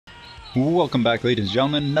Welcome back, ladies and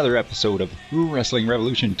gentlemen, another episode of Wrestling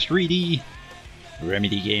Revolution 3D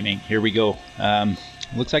Remedy Gaming. Here we go.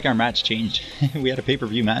 Looks like our match changed. We had a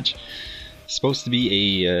pay-per-view match. Supposed to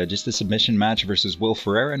be just a submission match versus Will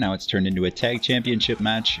Ferreira. Now it's turned into a tag championship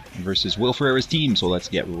match versus Will Ferreira's team. So let's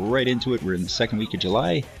get right into it. We're in the second week of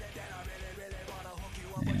July.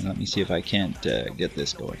 And let me see if I can't get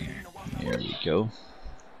this going here. There we go.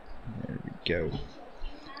 There we go.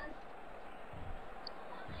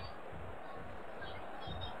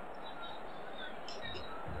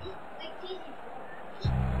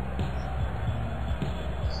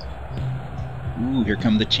 Ooh, here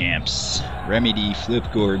come the champs. Remedy, Flip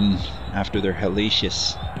Gordon, after their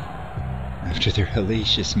hellacious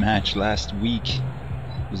match last week.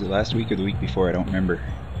 Was it last week or the week before? I don't remember.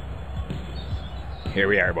 Here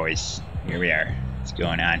we are, boys. Here we are. What's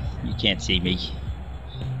going on? You can't see me.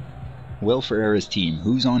 Will Ferreira's team.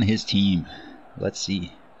 Who's on his team? Let's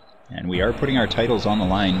see. And we are putting our titles on the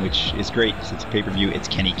line, which is great. Since it's a pay-per-view, it's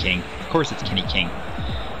Kenny King. Of course it's Kenny King.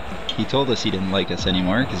 He told us he didn't like us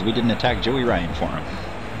anymore because we didn't attack Joey Ryan for him.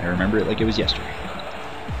 I remember it like it was yesterday.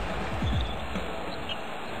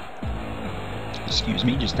 Excuse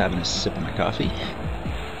me, just having a sip of my coffee.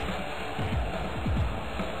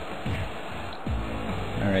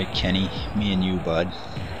 Alright, Kenny, me and you, bud.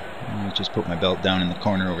 Let me just put my belt down in the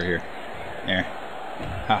corner over here. There.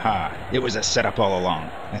 Haha, it was a setup all along.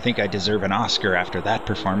 I think I deserve an Oscar after that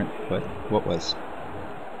performance. What was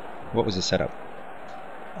the setup?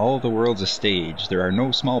 All the world's a stage. There are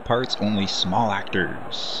no small parts, only small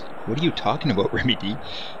actors. What are you talking about, Remedy?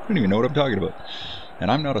 I don't even know what I'm talking about. And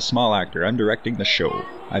I'm not a small actor. I'm directing the show.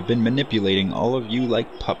 I've been manipulating all of you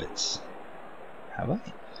like puppets. Have I?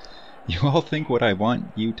 You all think what I want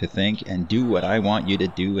you to think and do what I want you to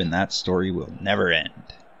do, and that story will never end.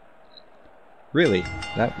 Really?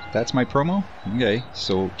 That's my promo? Okay,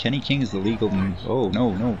 so Kenny King is the legal... Oh,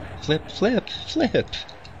 no. Flip.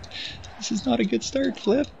 This is not a good start,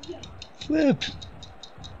 Flip. Flip.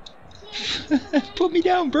 Put me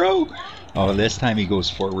down, bro. Oh, this time he goes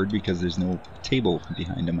forward because there's no table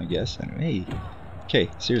behind him, I guess. Hey. Okay,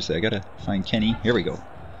 seriously, I gotta find Kenny. Here we go.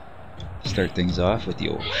 Start things off with the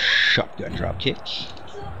old shotgun drop kick.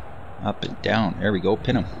 Up and down. There we go.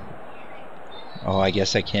 Pin him. Oh, I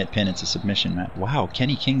guess I can't pin. It's a submission match. Wow,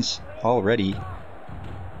 Kenny King's already...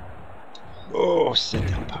 Oh, sit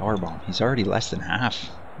down powerbomb. He's already less than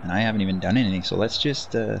half. And I haven't even done anything, so let's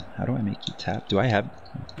just, how do I make you tap? Do I have...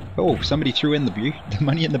 Oh, somebody threw in the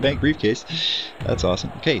money in the bank briefcase. That's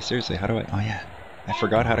awesome. Okay, seriously, how do I... Oh, yeah. I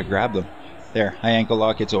forgot how to grab them. There, high ankle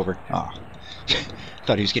lock, it's over. Ah.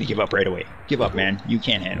 Thought he was going to give up right away. Give up, man. You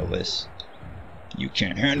can't handle this. You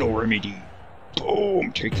can't handle Remedy.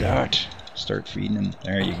 Boom, take that. Start feeding him.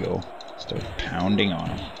 There you go. Start pounding on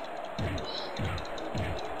him.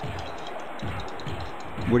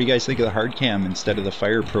 What do you guys think of the hard cam instead of the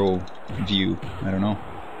Fire Pro view? I don't know.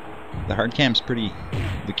 The hard cam's pretty...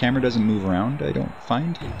 The camera doesn't move around, I don't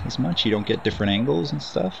find, as much. You don't get different angles and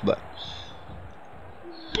stuff, but...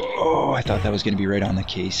 Oh, I thought that was going to be right on the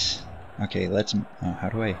case. Okay, let's...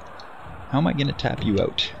 How am I going to tap you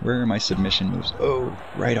out? Where are my submission moves? Oh,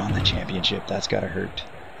 right on the championship. That's got to hurt.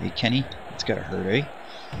 Hey, Kenny, it's got to hurt, eh?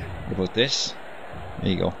 What about this?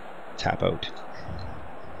 There you go. Tap out.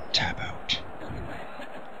 Tap out.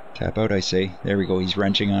 Tap out, I say. There we go. He's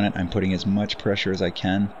wrenching on it. I'm putting as much pressure as I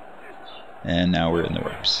can. And now we're in the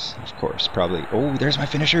ropes. Of course, probably. Oh, there's my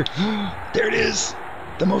finisher. There it is.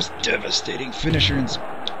 The most devastating finisher in...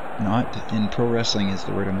 Not in pro wrestling is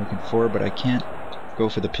the word I'm looking for, but I can't go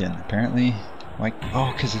for the pin. Apparently, like,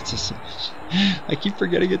 oh, because it's a submission. I keep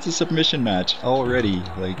forgetting it's a submission match already.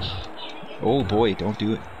 Like, oh boy, don't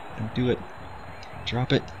do it. Don't do it.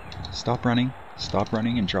 Drop it. Stop running. Stop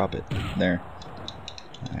running and drop it. There.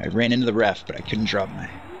 I ran into the ref, but I couldn't drop my...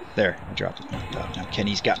 There, I dropped it. Now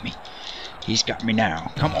Kenny's got me. He's got me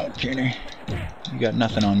now. Come on, Kenny. You got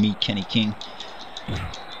nothing on me, Kenny King.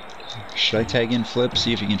 Should I tag in Flip,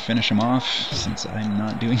 see if he can finish him off, since I'm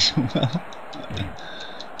not doing so well?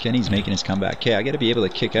 Kenny's making his comeback. Okay, I gotta be able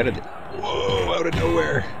to kick out of it. Whoa, out of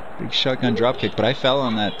nowhere. Big shotgun drop kick, but I fell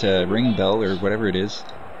on that ring bell, or whatever it is.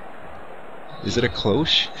 Is it a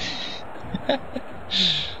cloche?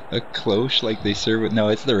 A cloche like they serve with... No,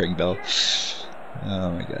 it's the ring bell.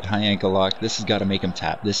 Oh my god. High ankle lock. This has got to make him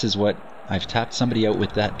tap. This is what... I've tapped somebody out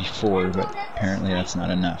with that before, but apparently that's not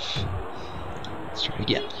enough. Let's try it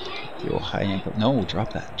again. Yo, high ankle. No,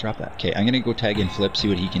 drop that. Drop that. Okay, I'm going to go tag in Flip, see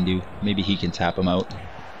what he can do. Maybe he can tap him out.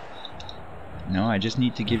 No, I just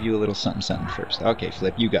need to give you a little something first. Okay,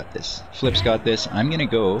 Flip, you got this. Flip's got this. I'm going to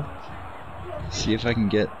go see if I can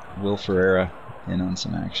get Will Ferreira in on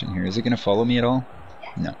some action here. Is it going to follow me at all?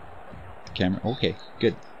 No. the camera. Okay,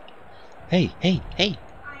 good. Hey, hey, hey!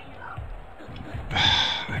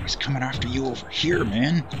 I was coming after you over here,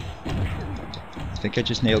 man. I think I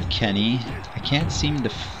just nailed Kenny. I can't seem to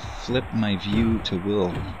flip my view to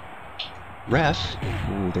Will. Ref?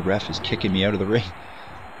 Ooh, the ref is kicking me out of the ring.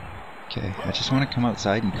 Okay, I just want to come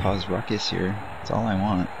outside and cause ruckus here. That's all I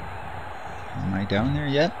want. Am I down there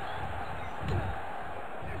yet?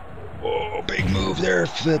 Oh, big move there.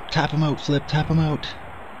 Flip, tap him out, Flip, tap him out.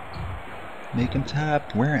 Make him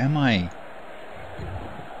tap. Where am I?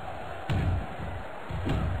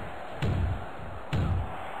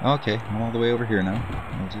 Okay, I'm all the way over here now.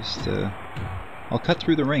 I'll just, I'll cut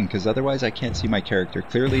through the ring, because otherwise I can't see my character.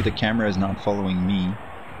 Clearly the camera is not following me.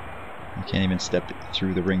 I can't even step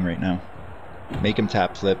through the ring right now. Make him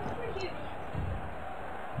tap, Flip.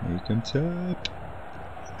 Make him tap.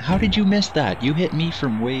 How did you miss that? You hit me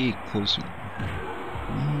from way closer.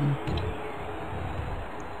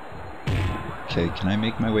 Okay, can I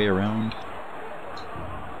make my way around?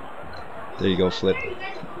 There you go, Flip.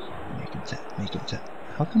 Make him tap, make him tap.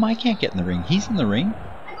 How come I can't get in the ring? He's in the ring?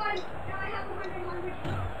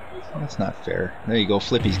 That's not fair. There you go,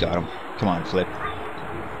 Flippy's got him. Come on, Flip.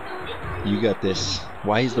 You got this.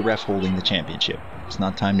 Why is the ref holding the championship? It's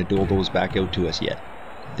not time to dole those back out to us yet.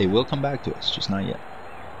 They will come back to us, just not yet.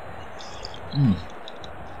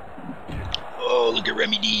 Oh, look at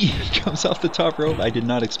Remy D. He comes off the top rope. I did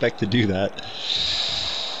not expect to do that.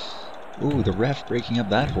 Oh, the ref breaking up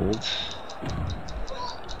that hold.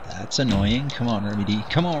 That's annoying. Come on, Remy D.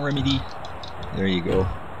 Come on, Remy D. There you go.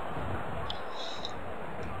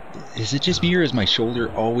 Is it just me, or is my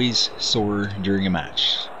shoulder always sore during a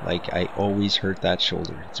match? Like, I always hurt that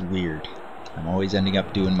shoulder. It's weird. I'm always ending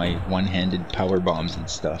up doing my one-handed power bombs and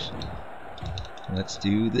stuff. Let's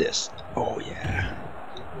do this. Oh, yeah.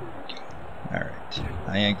 Alright.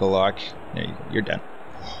 High ankle lock. There you go. You're done.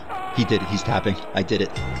 He did it. He's tapping. I did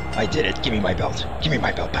it. I did it. Give me my belt. Give me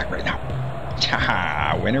my belt back right now.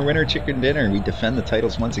 Ha! Winner, winner, chicken dinner. We defend the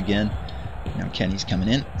titles once again. Now Kenny's coming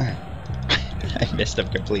in. I missed him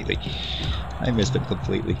completely.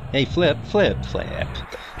 Hey, Flip, Flip, Flip.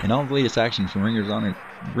 In all the latest action from Ring of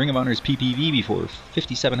Honor's PPV before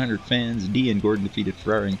 5,700 fans, D and Gordon defeated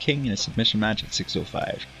Ferrara and King in a submission match at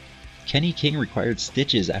 6:05. Kenny King required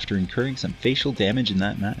stitches after incurring some facial damage in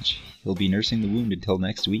that match. He'll be nursing the wound until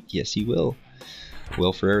next week. Yes, he will.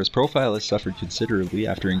 Will Ferreira's profile has suffered considerably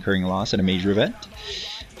after incurring a loss at a major event.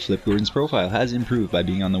 Flip Gordon's profile has improved by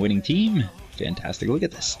being on the winning team. Fantastic. Look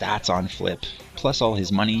at the stats on Flip. Plus all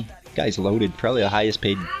his money. Guy's loaded. Probably the highest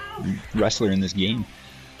paid wrestler in this game.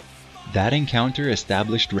 That encounter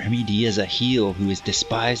established Remy D as a heel who is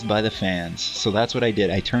despised by the fans. So that's what I did.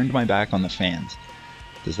 I turned my back on the fans.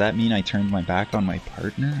 Does that mean I turned my back on my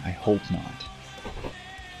partner? I hope not.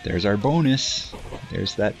 There's our bonus.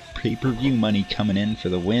 There's that pay-per-view money coming in for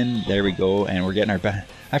the win. There we go. And we're getting our back.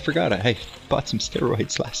 I forgot. I bought some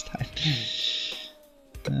steroids last time.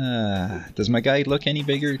 Does my guy look any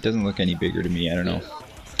bigger? It doesn't look any bigger to me. I don't know.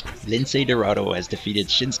 Lince Dorado has defeated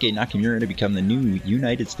Shinsuke Nakamura to become the new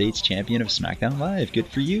United States champion of SmackDown Live. Good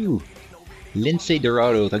for you. Lince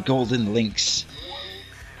Dorado, the Golden Lynx.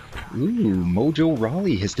 Ooh, Mojo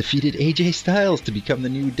Rawley has defeated AJ Styles to become the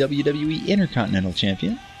new WWE Intercontinental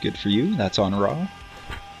Champion. Good for you. That's on Raw.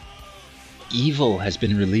 Evil has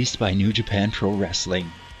been released by New Japan Pro Wrestling.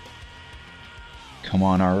 Come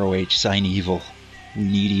on, ROH, sign Evil. We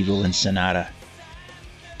need Evil and Sonata.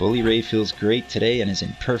 Bully Ray feels great today and is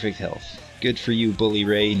in perfect health. Good for you, Bully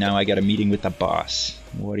Ray. Now I got a meeting with the boss.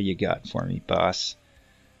 What do you got for me, boss?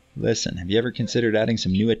 Listen, have you ever considered adding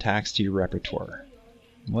some new attacks to your repertoire?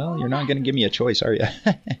 Well, you're not going to give me a choice, are you?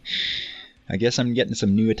 I guess I'm getting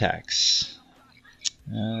some new attacks.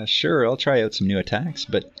 Sure, I'll try out some new attacks,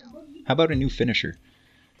 but how about a new finisher?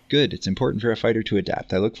 Good, it's important for a fighter to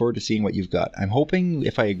adapt. I look forward to seeing what you've got. I'm hoping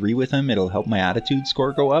if I agree with him, it'll help my attitude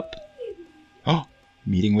score go up. Oh,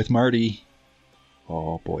 meeting with Marty.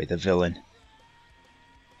 Oh boy, the villain.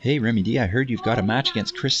 Hey, Remy D, I heard you've got a match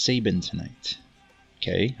against Chris Sabin tonight.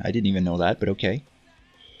 Okay, I didn't even know that, but okay.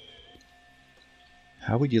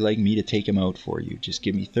 How would you like me to take him out for you? Just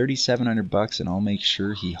give me $3,700 and I'll make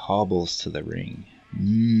sure he hobbles to the ring.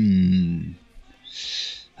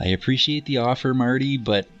 I appreciate the offer, Marty,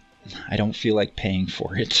 but I don't feel like paying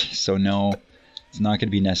for it. So no, it's not going to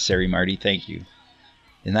be necessary, Marty. Thank you.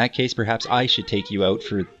 In that case, perhaps I should take you out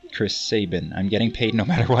for Chris Sabin. I'm getting paid no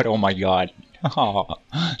matter what. Oh my god. Oh,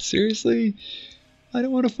 seriously? I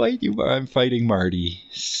don't want to fight you, but I'm fighting Marty.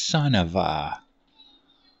 Son of a...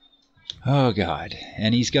 Oh god.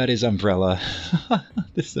 And he's got his umbrella.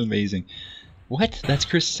 This is amazing. What? That's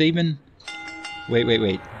Chris Sabin?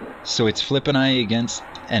 Wait. So it's Flip and I against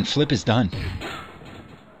And Flip is done.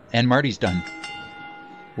 And Marty's done.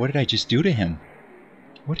 What did I just do to him?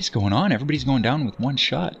 What is going on? Everybody's going down with one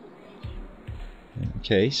shot.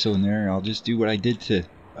 Okay, so in there, I'll just do what I did to...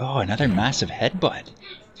 Oh, another massive headbutt.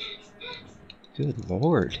 Good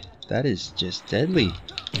lord. That is just deadly.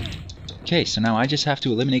 Okay, so now I just have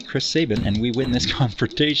to eliminate Chris Sabin, and we win this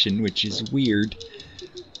confrontation, which is weird.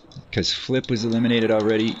 Because Flip was eliminated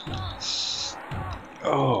already.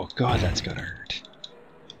 Oh, God, that's gotta hurt.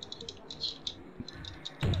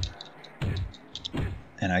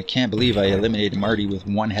 And I can't believe I eliminated Marty with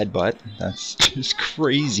one headbutt. That's just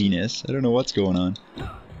craziness. I don't know what's going on.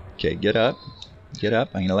 Okay, get up. Get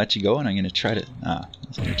up. I'm gonna let you go, and I'm gonna try to... I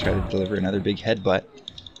was gonna try to deliver another big headbutt.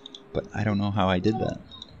 But I don't know how I did that.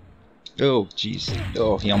 Oh, jeez.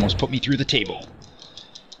 Oh, he almost put me through the table.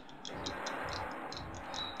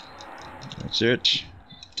 That's it.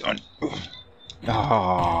 Done.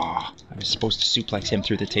 Ah, I was supposed to suplex him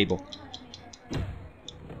through the table.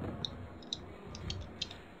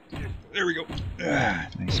 There we go.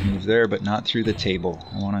 Nice move there, but not through the table.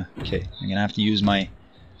 I wanna... Okay, I'm gonna have to use my...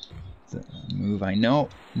 The move I know.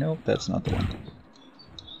 Nope, that's not the one.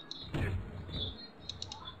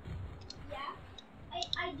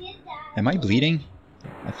 Am I bleeding?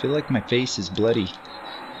 I feel like my face is bloody.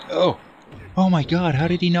 Oh! Oh my god, how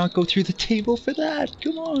did he not go through the table for that?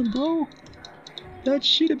 Come on, bro! That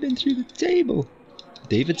should have been through the table!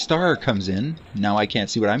 David Starr comes in. Now I can't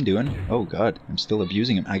see what I'm doing. Oh god, I'm still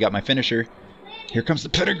abusing him. I got my finisher. Here comes the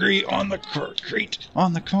pedigree on the concrete.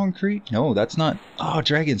 On the concrete? No, that's not... Oh,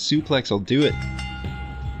 Dragon Suplex, I'll do it.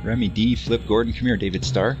 Remy D, Flip Gordon. Come here, David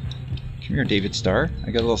Starr. Come here, David Starr.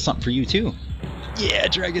 I got a little something for you, too. Yeah,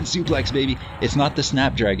 Dragon Suplex, baby. It's not the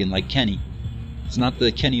Snapdragon like Kenny. It's not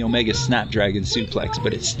the Kenny Omega Snapdragon Suplex,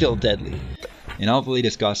 but it's still deadly. In all the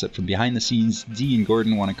latest gossip from behind the scenes, D and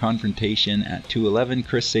Gordon want a confrontation at 211.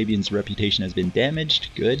 Chris Sabian's reputation has been damaged.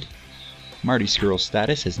 Good. Marty Scurll's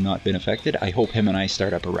status has not been affected. I hope him and I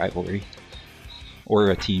start up a rivalry. Or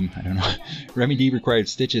a team, I don't know. Remy D required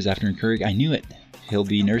stitches after incurring... I knew it. He'll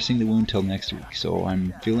be nursing the wound till next week, so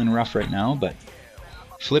I'm feeling rough right now, but...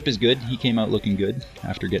 Flip is good. He came out looking good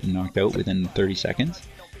after getting knocked out within 30 seconds.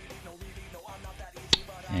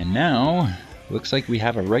 And now... Looks like we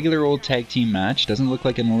have a regular old tag team match. Doesn't look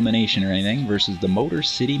like an elimination or anything. Versus the Motor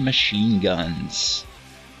City Machine Guns.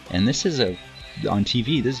 And this is on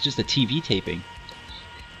TV. This is just a TV taping.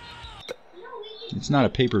 It's not a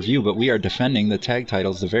pay-per-view, but we are defending the tag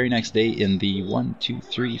titles the very next day in the 1, 2,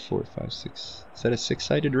 3, 4, 5, 6. Is that a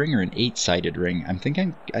 6-sided ring or an 8-sided ring? I think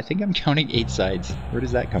I'm counting 8 sides. Where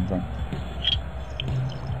does that come from?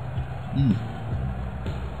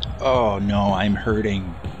 Oh no, I'm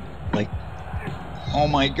hurting. Like... Oh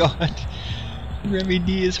my god, Remy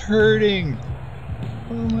D is hurting.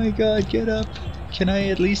 Oh my god, get up. Can I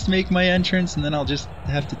at least make my entrance and then I'll just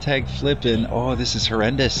have to tag Flip in? Oh, this is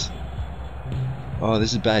horrendous. Oh,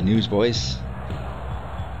 this is bad news, boys.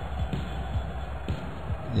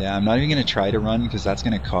 Yeah, I'm not even going to try to run because that's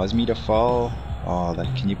going to cause me to fall. Oh,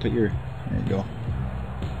 can you put your... There you go.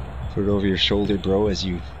 Put it over your shoulder, bro, as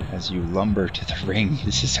you lumber to the ring.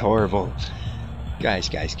 This is horrible. Guys.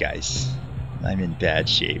 I'm in bad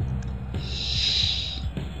shape.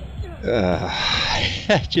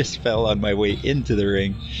 I just fell on my way into the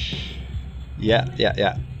ring. Yeah.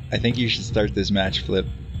 I think you should start this match, Flip.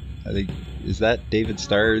 I think... Is that David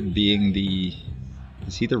Starr being the...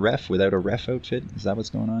 Is he the ref without a ref outfit? Is that what's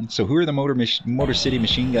going on? So who are the Motor City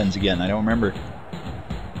Machine Guns again? I don't remember.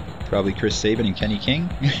 Probably Chris Sabin and Kenny King?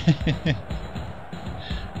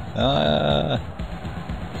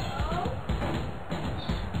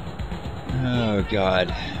 Oh god.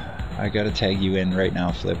 I gotta tag you in right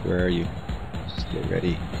now, Flip. Where are you? Just get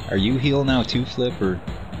ready. Are you heel now too, Flip? Or...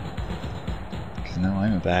 Because now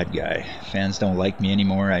I'm a bad guy. Fans don't like me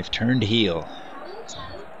anymore. I've turned heel.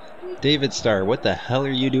 David Starr, what the hell are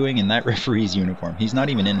you doing in that referee's uniform? He's not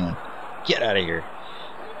even in one. Get out of here.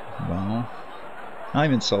 Well,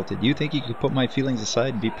 I'm insulted. You think you could put my feelings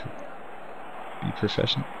aside and be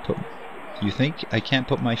professional? You think I can't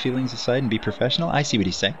put my feelings aside and be professional? I see what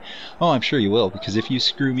he's saying. Oh, I'm sure you will, because if you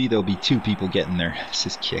screw me, there'll be 2 people getting their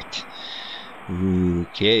asses kicked.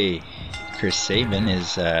 Okay. Chris Sabin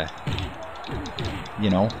is, you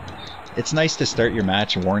know, it's nice to start your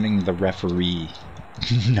match warning the referee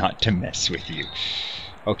not to mess with you.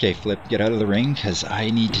 Okay, Flip, get out of the ring, because I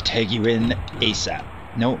need to tag you in ASAP.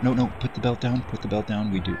 No, put the belt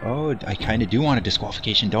down, We do... Oh, I kind of do want a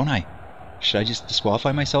disqualification, don't I? Should I just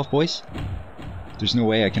disqualify myself, boys? There's no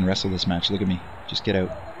way I can wrestle this match. Look at me. Just get out.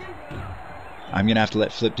 I'm going to have to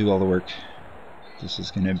let Flip do all the work. This is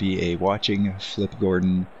going to be a watching Flip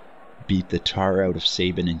Gordon beat the tar out of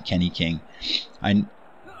Sabin and Kenny King.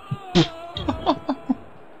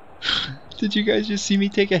 Did you guys just see me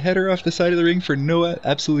take a header off the side of the ring for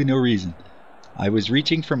absolutely no reason? I was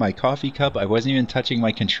reaching for my coffee cup. I wasn't even touching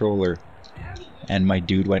my controller. And my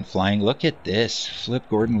dude went flying. Look at this. Flip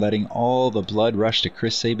Gordon letting all the blood rush to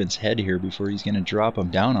Chris Sabin's head here before he's going to drop him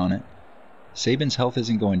down on it. Sabin's health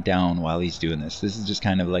isn't going down while he's doing this. This is just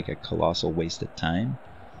kind of like a colossal waste of time,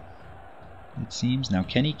 it seems. Now,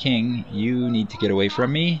 Kenny King, you need to get away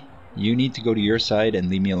from me. You need to go to your side and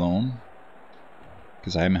leave me alone.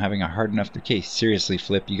 Because I'm having a hard enough case. Seriously,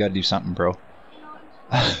 Flip, you got to do something, bro.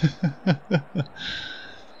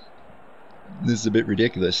 This is a bit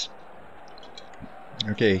ridiculous.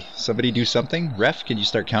 Okay, somebody do something. Ref, can you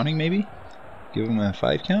start counting maybe? Give him a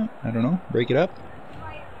 5 count? I don't know. Break it up.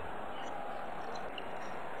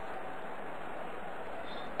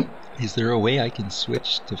 Is there a way I can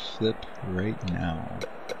switch to Flip right now?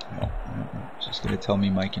 No. It's just going to tell me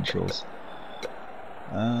my controls.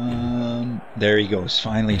 There he goes.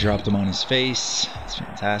 Finally dropped him on his face. It's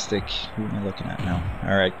fantastic. Who am I looking at now?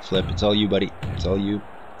 Alright, Flip. It's all you, buddy. It's all you.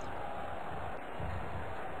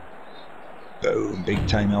 Boom. Big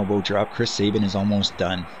time elbow drop. Chris Sabin is almost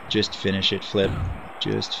done. Just finish it, Flip.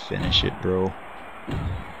 Just finish it, bro.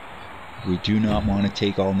 We do not want to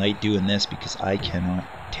take all night doing this because I cannot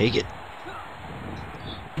take it.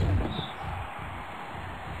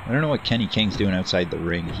 I don't know what Kenny King's doing outside the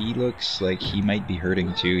ring. He looks like he might be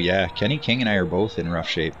hurting too. Yeah, Kenny King and I are both in rough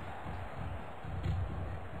shape.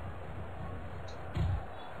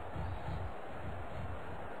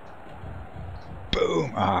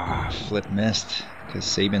 Boom! Ah, Flip missed because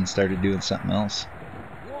Sabin started doing something else.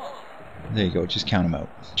 There you go. Just count him out.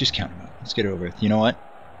 Just count him out. Let's get it over with. You know what?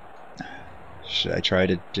 Should I try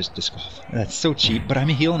to just disqualify? That's so cheap, but I'm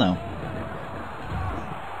a heel now.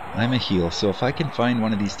 I'm a heel, so if I can find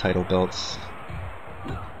one of these title belts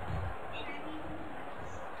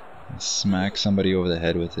and smack somebody over the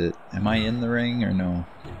head with it. Am I in the ring or no?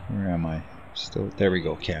 Where am I? Still, there we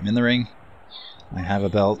go. Okay, I'm in the ring. I have a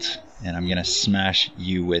belt, and I'm gonna smash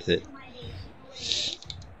you with it.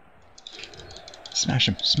 Smash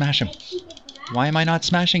him, smash him. Why am I not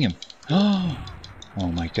smashing him? Oh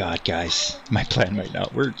my god, guys. My plan might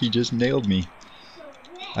not work. He just nailed me.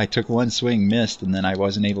 I took one swing, missed, and then I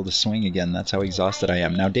wasn't able to swing again. That's how exhausted I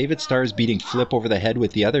am. Now David Starr is beating Flip over the head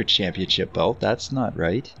with the other championship belt. That's not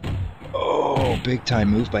right. Oh, big time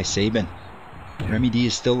move by Sabin. Remy D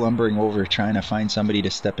is still lumbering over, trying to find somebody to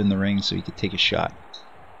step in the ring so he could take a shot.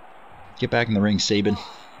 Get back in the ring, Sabin.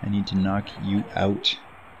 I need to knock you out.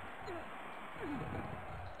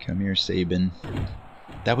 Come here, Sabin.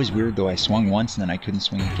 That was weird though. I swung once and then I couldn't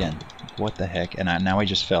swing again. What the heck? And now I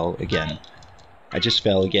just fell again. I just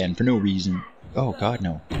fell again for no reason. Oh god,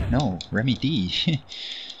 no. No, Remy D.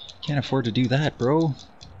 Can't afford to do that, bro.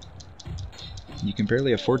 You can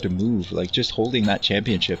barely afford to move. Like, just holding that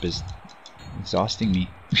championship is exhausting me.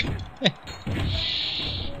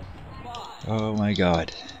 Oh my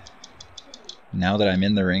god. Now that I'm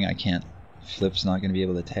in the ring, I can't. Flip's not going to be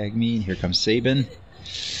able to tag me. Here comes Sabin.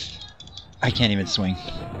 I can't even swing.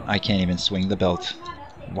 I can't even swing the belt.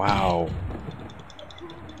 Wow.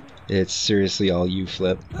 It's seriously all you,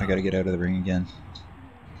 Flip. I gotta get out of the ring again.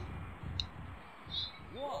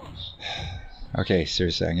 Okay,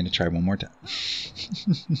 seriously, I'm gonna try one more time.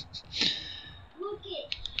 Look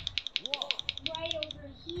it. Right over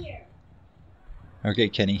here. Okay,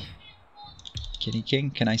 Kenny. Kenny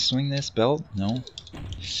King, can I swing this belt? No.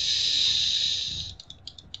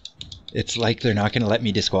 It's like they're not gonna let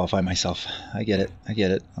me disqualify myself. I get it. I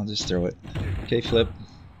get it. I'll just throw it. Okay, Flip.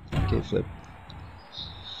 Okay, Flip.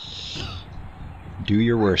 Do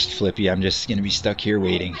your worst, Flippy. I'm just gonna be stuck here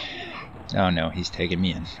waiting. Oh no, he's taking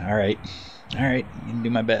me in. Alright. Alright, I'm gonna do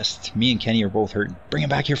my best. Me and Kenny are both hurt. Bring him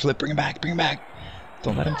back here, Flip. Bring him back. Bring him back.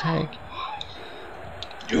 Don't let him tag.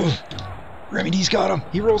 Ugh. Remy D's got him.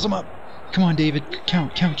 He rolls him up. Come on, David.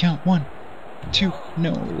 Count, count, count. 1, 2.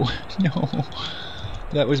 No. No.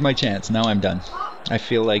 That was my chance. Now I'm done. I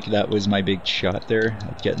feel like that was my big shot there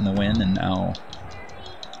at getting the win, and now...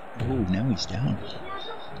 Oh, now he's down.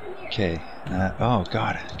 Okay. Oh,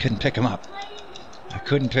 God. I couldn't pick him up. I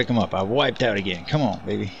couldn't pick him up. I wiped out again. Come on,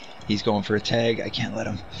 baby. He's going for a tag. I can't let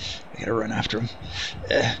him. I gotta run after him.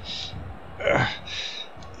 I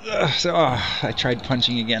tried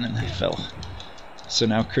punching again, and I fell. So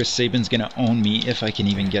now Chris Sabin's gonna own me if I can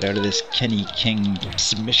even get out of this Kenny King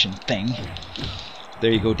submission thing.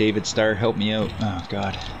 There you go, David Starr. Help me out. Oh,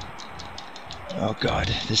 God. Oh, God.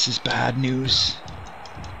 This is bad news.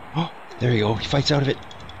 Oh, there you go. He fights out of it.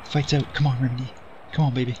 Fights out. Come on, Remedy. Come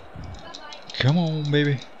on, baby. Come on,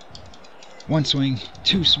 baby. One swing,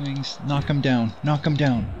 two swings, knock him down, knock him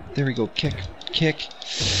down. There we go, kick, kick.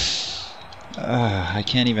 I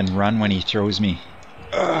can't even run when he throws me.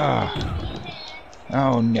 Oh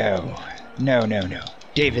no, no, no, no.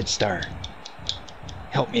 David Starr.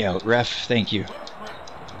 Help me out, ref, thank you.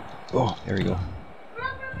 Oh, there we go.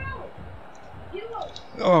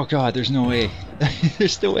 Oh god, there's no way.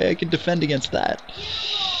 There's no way I can defend against that.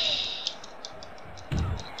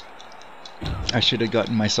 I should have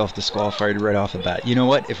gotten myself disqualified right off the bat. You know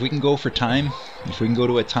what? If we can go for time, if we can go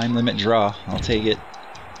to a time limit draw, I'll take it.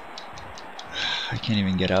 I can't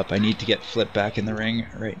even get up. I need to get Flip back in the ring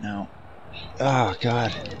right now. Oh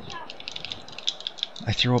god.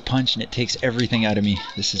 I throw a punch and it takes everything out of me.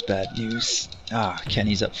 This is bad news.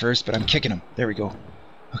 Kenny's up first, but I'm kicking him. There we go.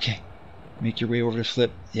 Okay. Make your way over to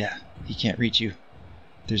Flip. Yeah, he can't reach you.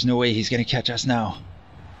 There's no way he's gonna catch us now.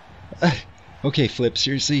 Okay, Flip,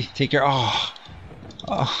 seriously, take care. Oh,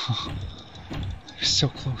 so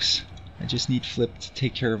close. I just need Flip to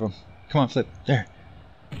take care of him. Come on, Flip. There.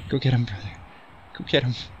 Go get him, brother. Go get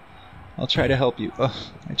him. I'll try to help you.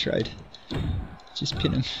 Oh, I tried. Just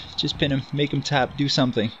pin him. Just pin him. Make him tap. Do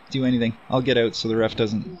something. Do anything. I'll get out so the ref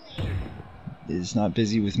is not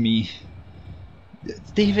busy with me.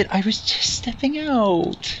 David, I was just stepping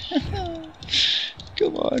out.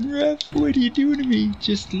 Come on, ref. What are you doing to me?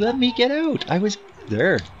 Just let me get out. I was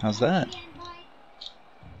there. How's that?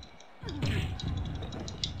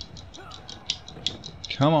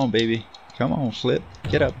 Come on, baby. Come on, Flip.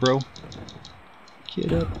 Get up, bro.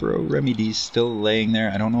 Get up, bro. Remedy's still laying there.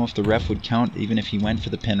 I don't know if the ref would count even if he went for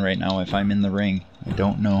the pin right now if I'm in the ring. I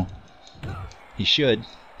don't know. He should.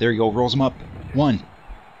 There you go. Rolls him up. 1,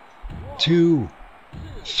 2,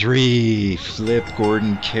 3. Flip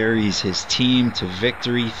Gordon carries his team to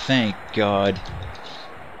victory. Thank God.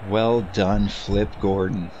 Well done, Flip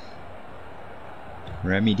Gordon.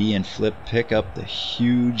 Remedy and Flip pick up the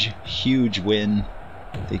huge, huge win.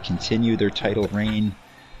 They continue their title reign.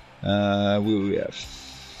 We have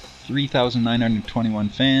 3,921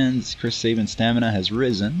 fans. Chris Sabin's stamina has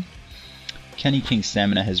risen. Kenny King's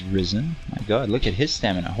stamina has risen. My God, look at his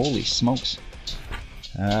stamina. Holy smokes.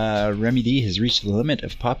 Remedy has reached the limit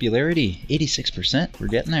of popularity. 86%. We're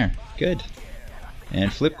getting there. Good.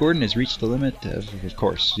 And Flip Gordon has reached the limit of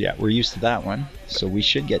course. Yeah, we're used to that one. So we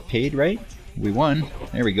should get paid, right? We won.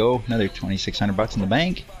 There we go. Another 2,600 bucks in the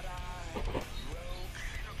bank.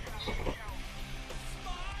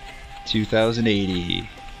 2,080.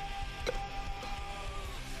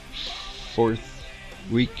 4th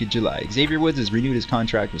week of July. Xavier Woods has renewed his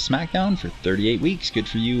contract with SmackDown for 38 weeks. Good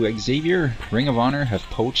for you, Xavier. Ring of Honor have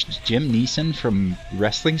poached Jim Neeson from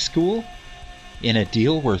wrestling school in a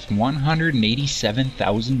deal worth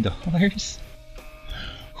 $187,000.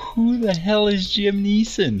 Who the hell is Jim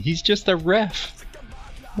Neeson? He's just a ref.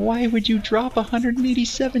 Why would you drop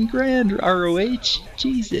 187 grand, ROH?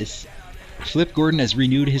 Jesus. Flip Gordon has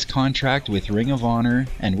renewed his contract with Ring of Honor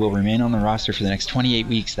and will remain on the roster for the next 28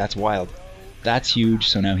 weeks. That's wild. That's huge.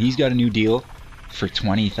 So now he's got a new deal for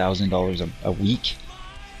 $20,000 a week.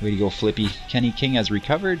 Way to go, Flippy. Kenny King has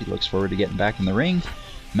recovered. He looks forward to getting back in the ring.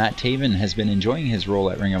 Matt Taven has been enjoying his role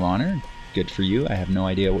at Ring of Honor. Good for you. I have no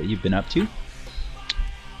idea what you've been up to.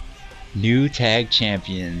 New tag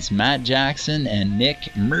champions Matt Jackson and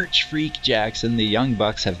Nick Merch Freak Jackson. The Young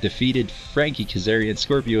Bucks have defeated Frankie Kazarian,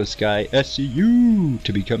 Scorpio Sky, SCU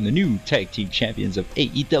to become the new tag team champions of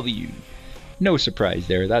AEW. No surprise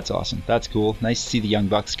there. That's awesome. That's cool. Nice to see the Young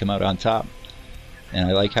Bucks come out on top. And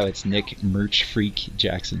I like how it's Nick Merch Freak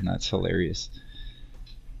Jackson. That's hilarious.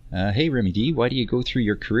 Hey Remy D, why do you go through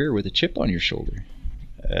your career with a chip on your shoulder?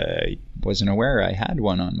 I wasn't aware I had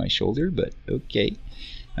one on my shoulder, but okay.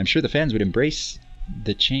 I'm sure the fans would embrace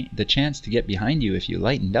the chance to get behind you if you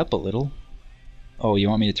lightened up a little. Oh, you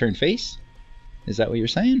want me to turn face? Is that what you're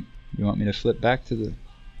saying? You want me to flip back to the...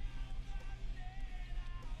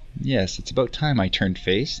 Yes, it's about time I turned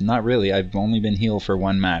face. Not really, I've only been heel for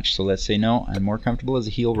one match, so let's say no, I'm more comfortable as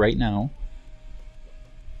a heel right now.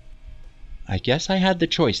 I guess I had the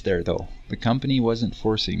choice there though. The company wasn't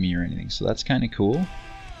forcing me or anything, so that's kind of cool.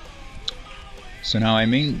 So now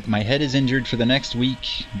my head is injured for the next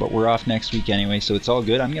week, but we're off next week anyway, so it's all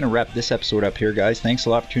good. I'm going to wrap this episode up here, guys. Thanks a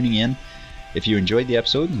lot for tuning in. If you enjoyed the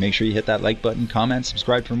episode, make sure you hit that like button, comment,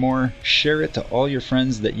 subscribe for more. Share it to all your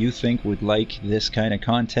friends that you think would like this kind of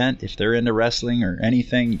content. If they're into wrestling or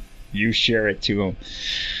anything, you share it to them.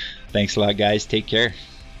 Thanks a lot, guys. Take care.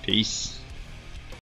 Peace.